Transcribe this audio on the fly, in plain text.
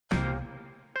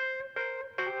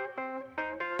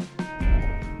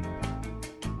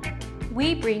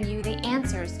we bring you the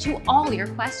answers to all your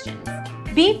questions.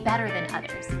 Be better than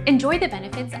others. Enjoy the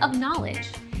benefits of knowledge.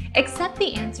 Accept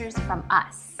the answers from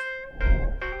us.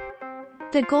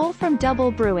 The goal from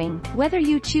double brewing, whether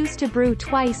you choose to brew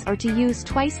twice or to use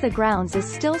twice the grounds, is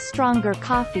still stronger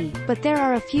coffee, but there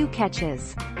are a few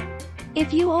catches.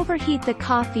 If you overheat the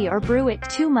coffee or brew it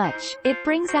too much, it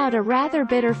brings out a rather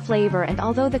bitter flavor, and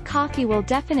although the coffee will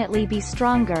definitely be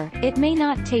stronger, it may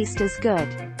not taste as good.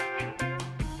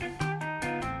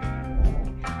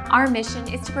 Our mission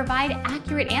is to provide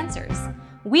accurate answers.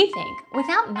 We think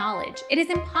without knowledge, it is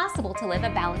impossible to live a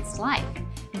balanced life.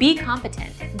 Be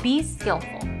competent, be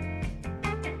skillful.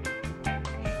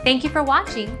 Thank you for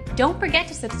watching. Don't forget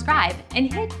to subscribe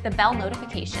and hit the bell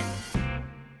notification.